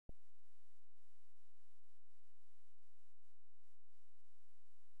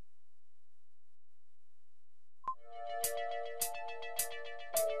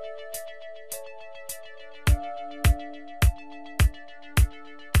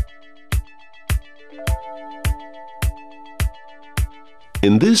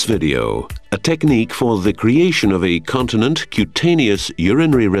In this video, a technique for the creation of a continent cutaneous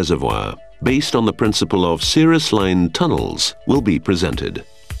urinary reservoir based on the principle of serous line tunnels will be presented.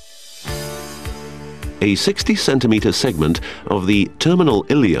 A 60 centimeter segment of the terminal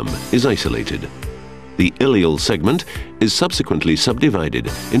ileum is isolated. The ileal segment is subsequently subdivided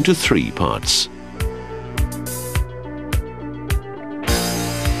into 3 parts.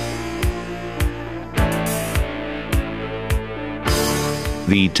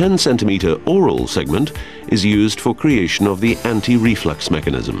 The 10 centimeter oral segment is used for creation of the anti-reflux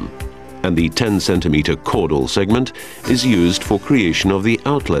mechanism, and the 10 centimeter caudal segment is used for creation of the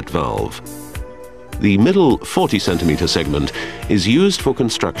outlet valve. The middle 40 centimeter segment is used for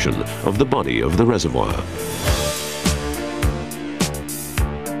construction of the body of the reservoir.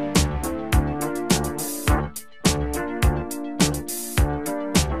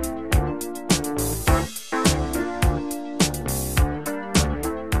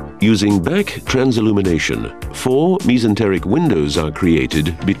 Using back transillumination, 4 mesenteric windows are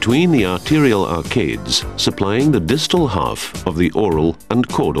created between the arterial arcades, supplying the distal half of the oral and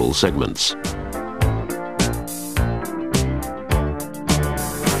caudal segments.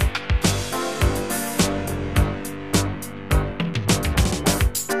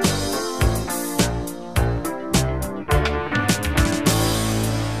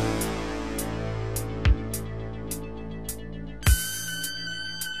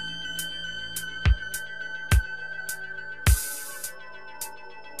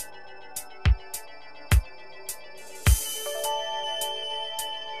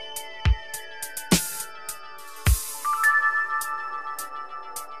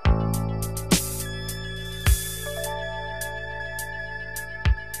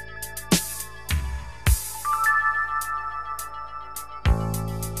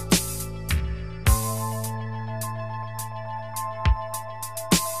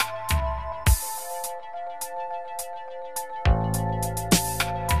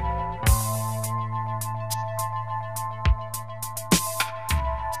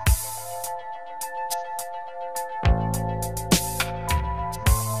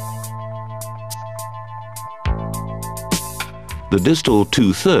 The distal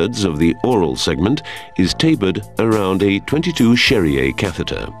 2/3 of the oral segment is tapered around a 22 Cherrier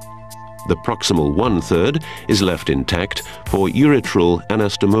catheter. The proximal 1/3 is left intact for urethral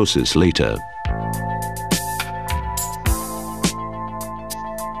anastomosis later.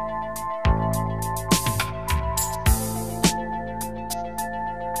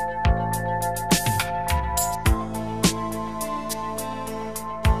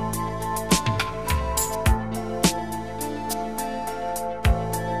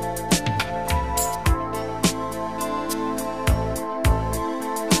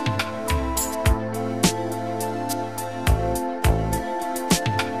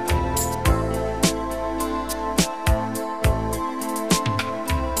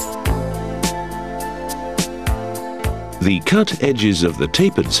 The cut edges of the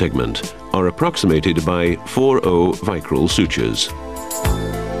tapered segment are approximated by 4/0 vicral sutures.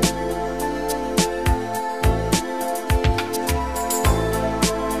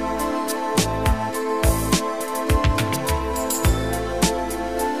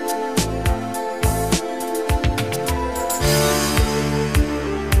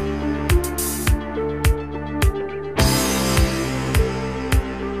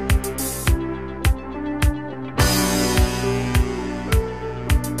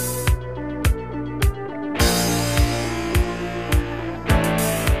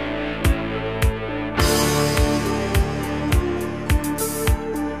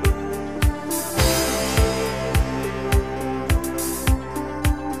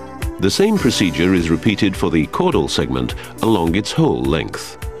 The same procedure is repeated for the caudal segment along its whole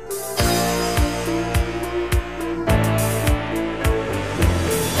length.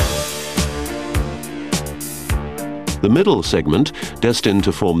 The middle segment, destined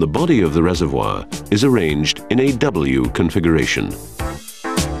to form the body of the reservoir, is arranged in a W configuration.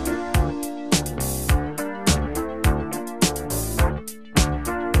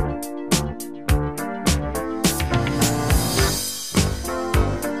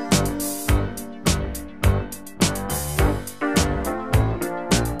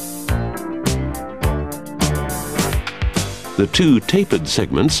 The 2 tapered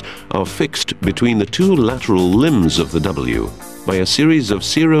segments are fixed between the 2 lateral limbs of the W by a series of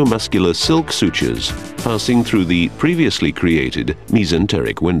seromuscular silk sutures passing through the previously created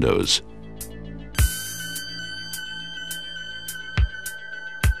mesenteric windows.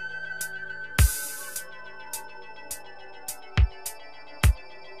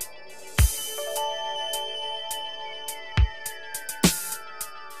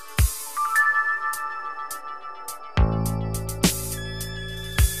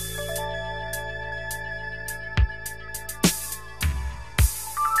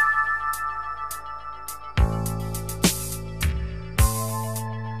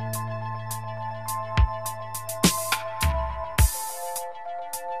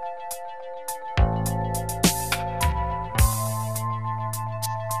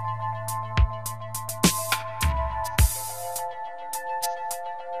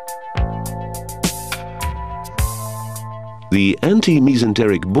 The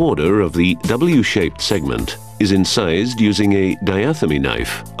anti-mesenteric border of the W-shaped segment is incised using a diathermy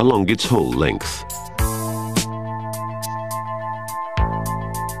knife along its whole length.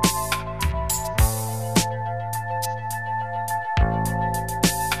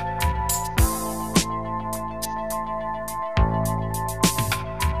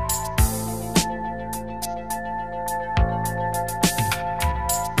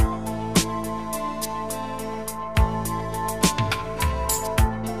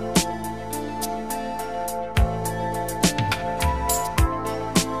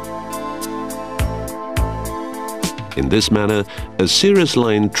 In this manner, a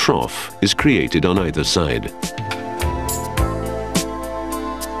serous-lined trough is created on either side.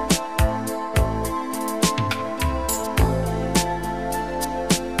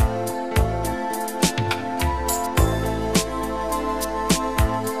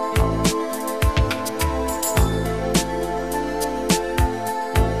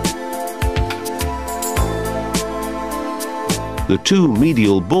 The two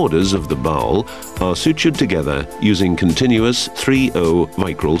medial borders of the bowel are sutured together using continuous 3/0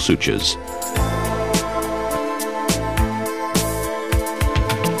 vicral sutures.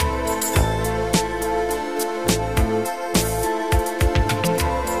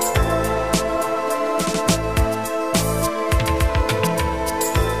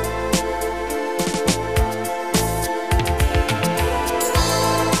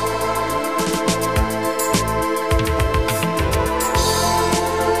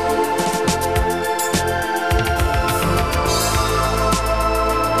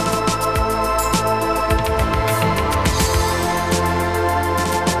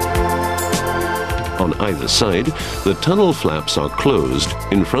 On either side, the tunnel flaps are closed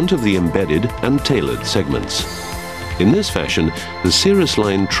in front of the embedded and tailored segments. In this fashion, the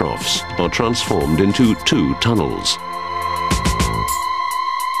serous-lined troughs are transformed into two tunnels.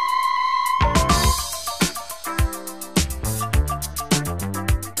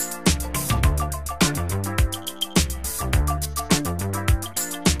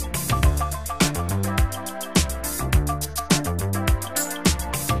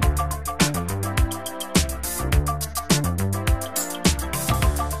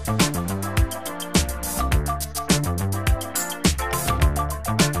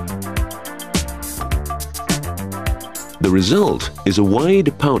 The result is a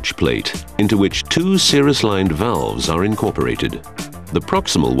wide pouch plate into which two serous-lined valves are incorporated. The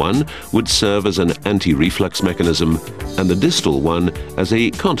proximal one would serve as an anti-reflux mechanism and the distal one as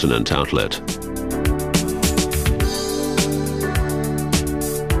a continent outlet.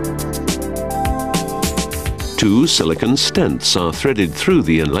 Two silicon stents are threaded through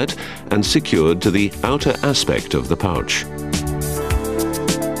the inlet and secured to the outer aspect of the pouch.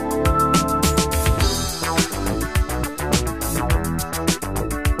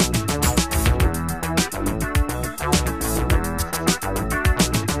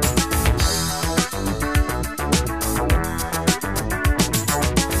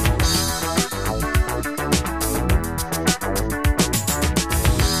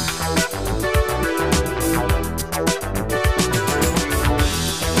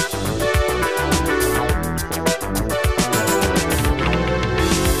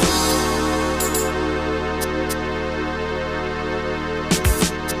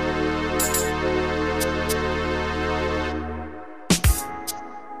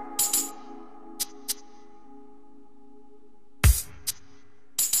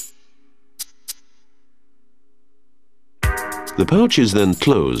 The pouch is then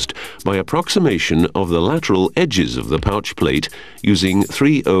closed by approximation of the lateral edges of the pouch plate using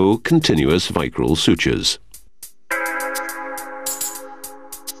 3/0 continuous vicral sutures.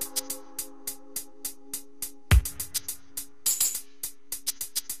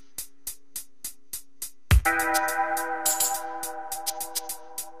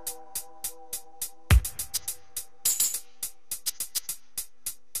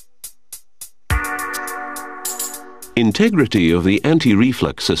 Integrity of the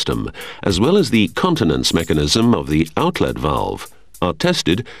anti-reflux system, as well as the continence mechanism of the outlet valve, are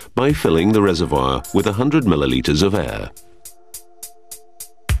tested by filling the reservoir with 100 milliliters of air.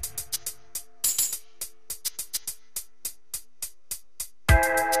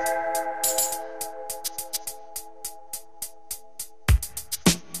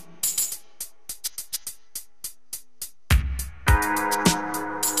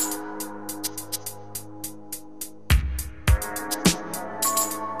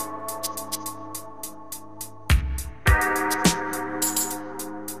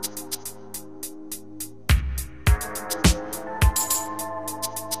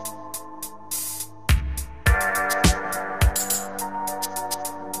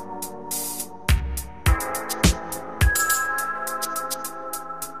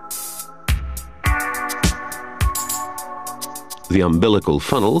 The umbilical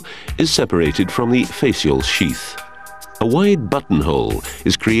funnel is separated from the facial sheath. A wide buttonhole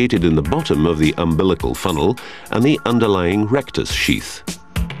is created in the bottom of the umbilical funnel and the underlying rectus sheath.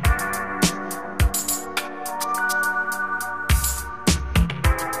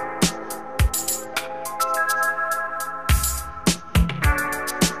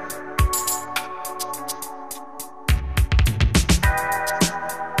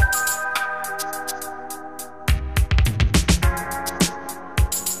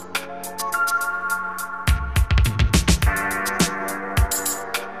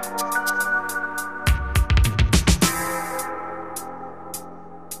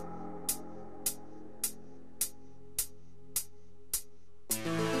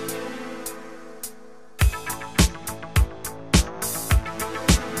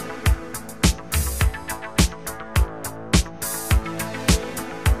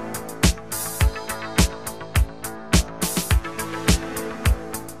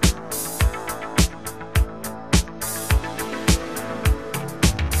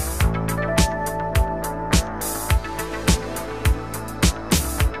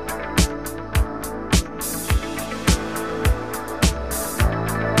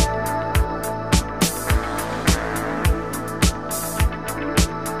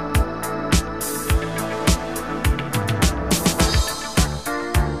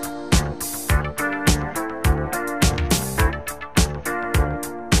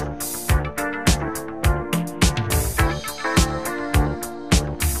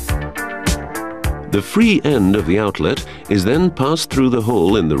 The free end of the outlet is then passed through the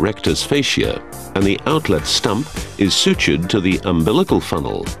hole in the rectus fascia, and the outlet stump is sutured to the umbilical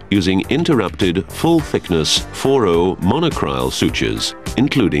funnel using interrupted full-thickness 4/0 monocryl sutures,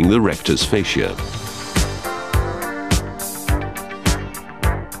 including the rectus fascia.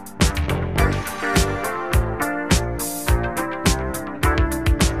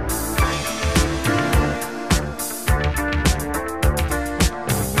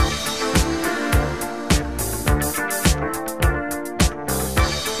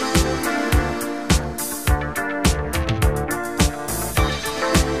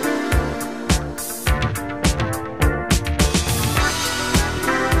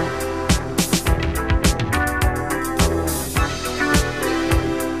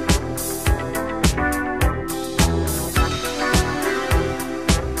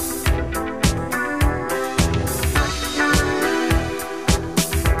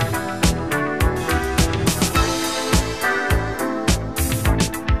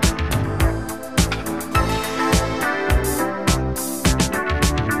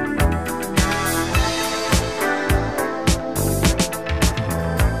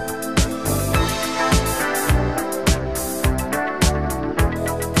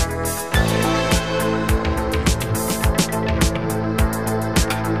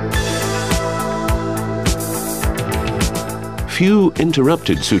 Few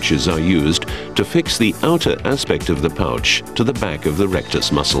interrupted sutures are used to fix the outer aspect of the pouch to the back of the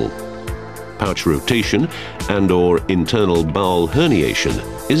rectus muscle. Pouch rotation and/or internal bowel herniation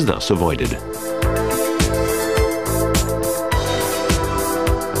is thus avoided.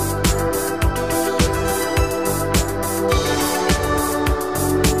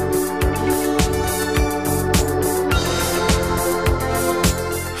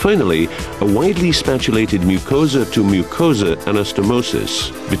 Finally, a widely spatulated mucosa-to-mucosa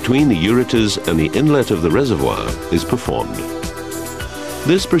anastomosis between the ureters and the inlet of the reservoir is performed.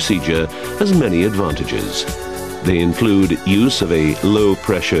 This procedure has many advantages. They include use of a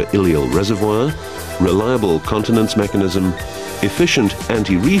low-pressure ileal reservoir, reliable continence mechanism, efficient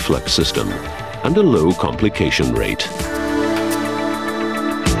anti-reflux system, and a low complication rate.